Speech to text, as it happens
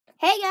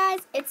Hey guys,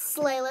 it's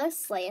Slayla,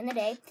 Slay in the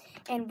Day,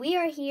 and we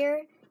are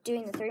here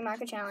doing the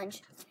 3-marker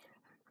challenge.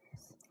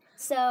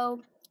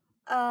 So,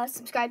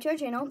 subscribe to our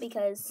channel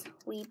because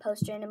we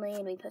post randomly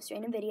and we post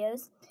random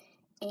videos,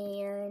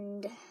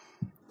 and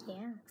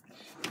yeah.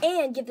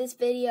 And give this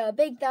video a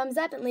big thumbs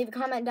up and leave a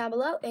comment down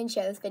below and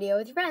share this video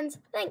with your friends.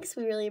 Thanks,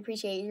 we really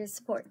appreciate your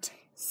support.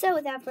 So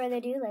without further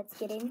ado, let's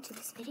get into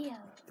this video.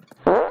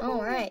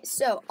 Alright,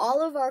 so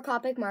all of our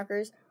Copic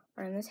markers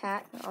are in this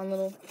hat on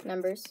little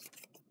numbers.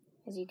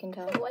 As you can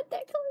tell. I want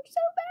that color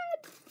so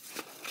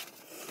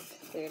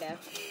bad. Weirdo.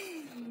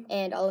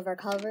 And all of our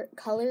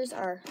colors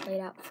are laid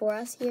out for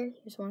us here.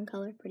 Here's one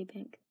color, pretty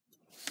pink.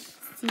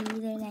 See,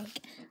 they're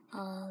like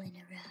all in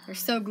a row. They're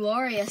so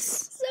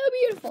glorious. So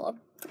beautiful.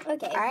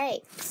 Okay. All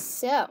right,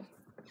 so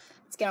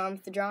let's get on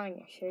with the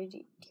drawing. Do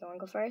you want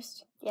to go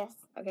first? Yes.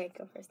 Okay,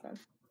 go first then.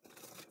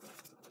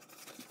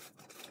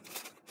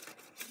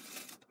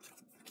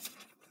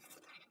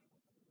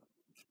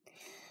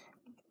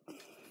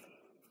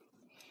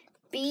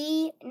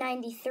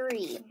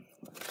 B93.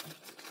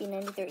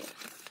 B93.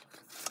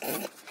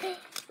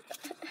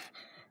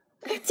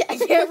 I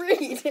can't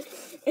read.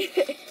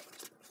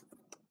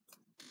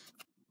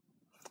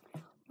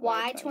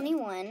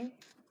 Y21. All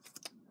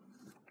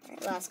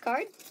right, last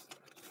card.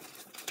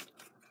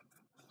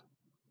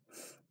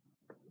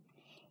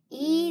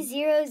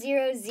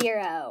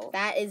 E000.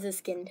 That is a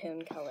skin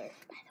tone color,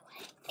 by the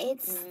way.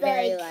 It's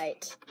very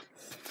light.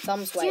 It's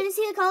almost white. Do you want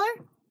to see the color?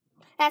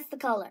 That's the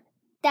color.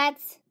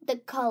 That's the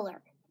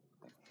color.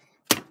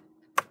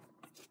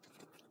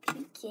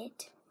 You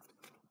get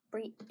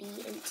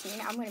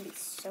B18. I'm gonna be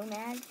so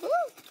mad.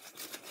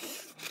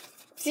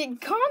 See,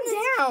 calm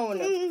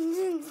down.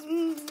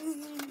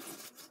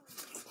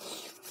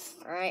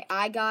 All right,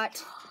 I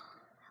got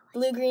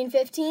blue, green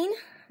 15.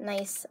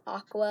 Nice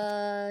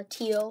aqua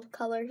teal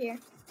color here.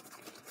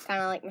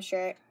 Kind of like my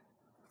shirt.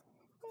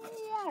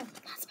 Yeah,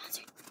 not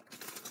sponsored.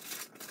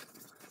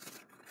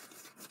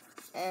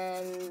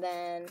 And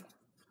then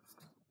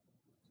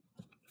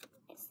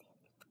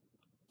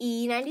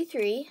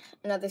E93,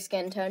 another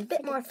skin tone,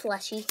 bit more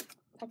fleshy.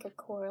 Like a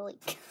corally.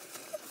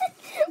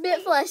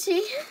 Bit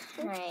fleshy.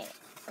 Alright.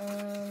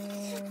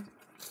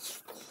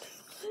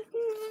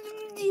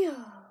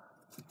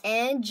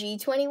 And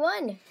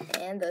G21.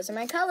 And those are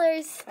my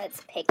colors.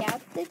 Let's pick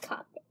out the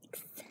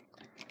Copics.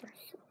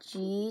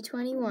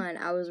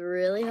 G21. I was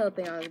really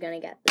hoping I was going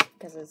to get this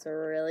because it's a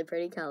really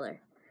pretty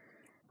color.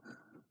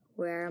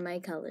 Where are my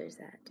colors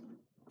at?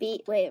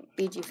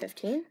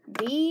 BG15.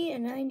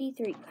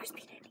 B93. Where's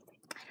B93?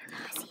 I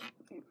see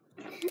it.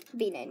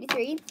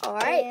 B93. All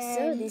right,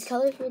 so these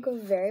colors will go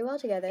very well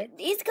together.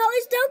 These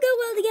colors don't go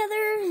well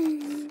together.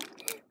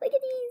 Look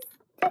at these.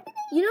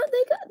 You know,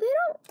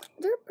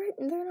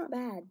 they're not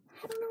bad.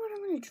 I don't know what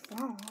I'm going to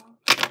draw.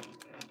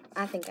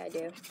 I think I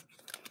do.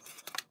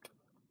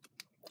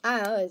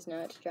 I always know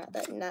what to draw.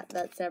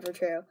 That's never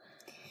true.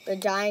 The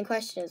giant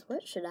question is,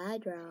 what should I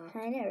draw?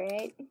 I know,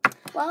 right?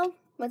 Well,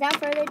 without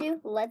further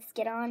ado, let's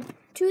get on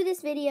to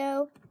this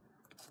video.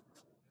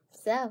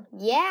 So,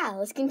 yeah,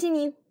 let's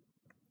continue.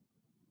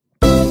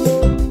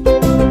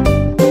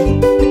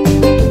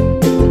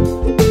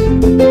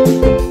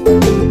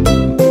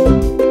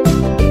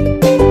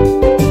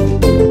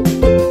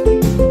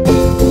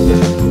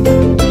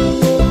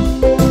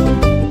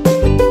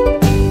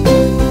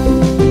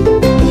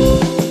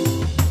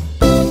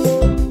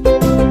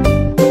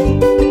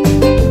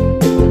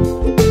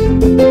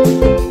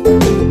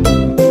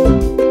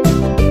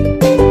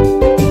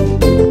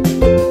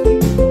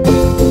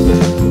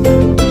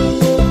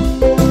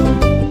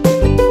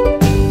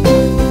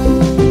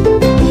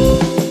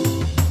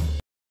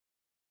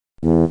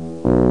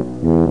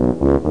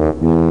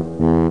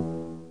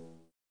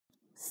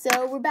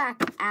 So we're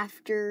back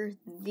after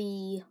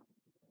the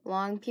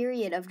long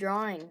period of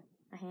drawing.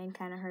 My hand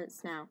kind of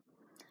hurts now.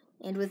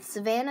 And with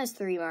Savannah's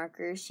 3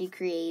 markers, she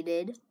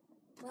created,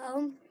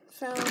 well,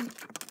 so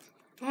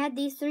I had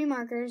these 3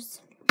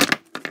 markers,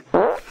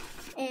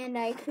 and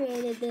I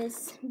created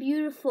this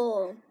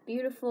beautiful,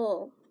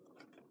 beautiful,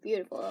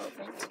 beautiful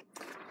elephant.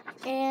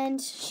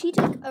 And she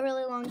took a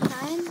really long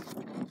time,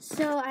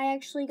 so I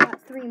actually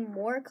got 3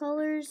 more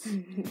colors,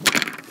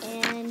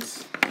 and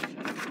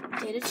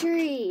did a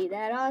tree.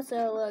 That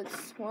also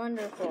looks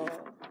wonderful.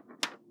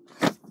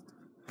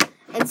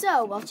 And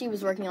so, while she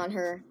was working on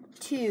her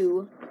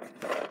 2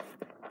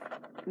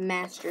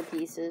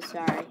 masterpieces,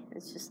 sorry,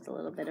 it's just a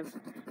little bit of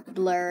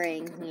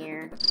blurring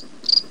here.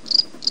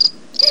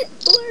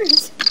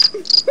 Blurs!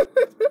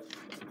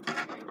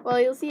 Well,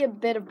 you'll see a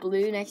bit of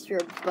blue next to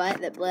her butt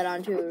that bled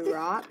onto a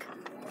rock.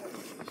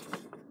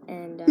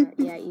 And,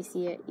 yeah, you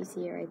see it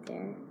right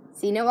there.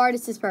 See, no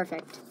artist is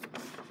perfect.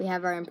 We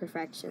have our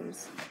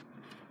imperfections.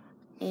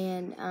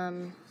 And,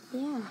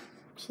 yeah,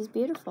 she's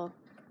beautiful.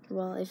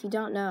 Well, if you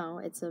don't know,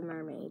 it's a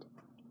mermaid.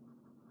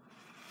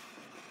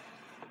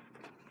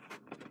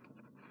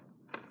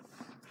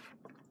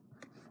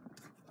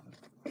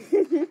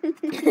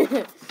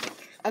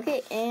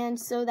 Okay, and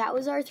so that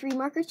was our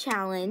 3-marker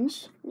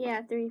challenge.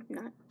 Yeah, 3,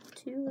 not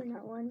 2 or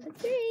not 1, but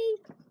 3.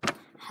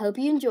 hope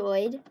you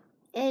enjoyed.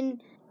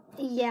 And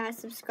yeah,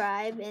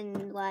 subscribe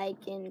and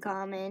like and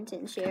comment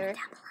and share.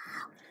 Down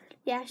below.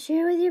 Yeah,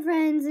 share with your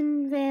friends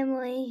and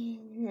family.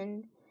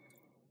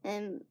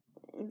 And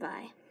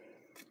bye.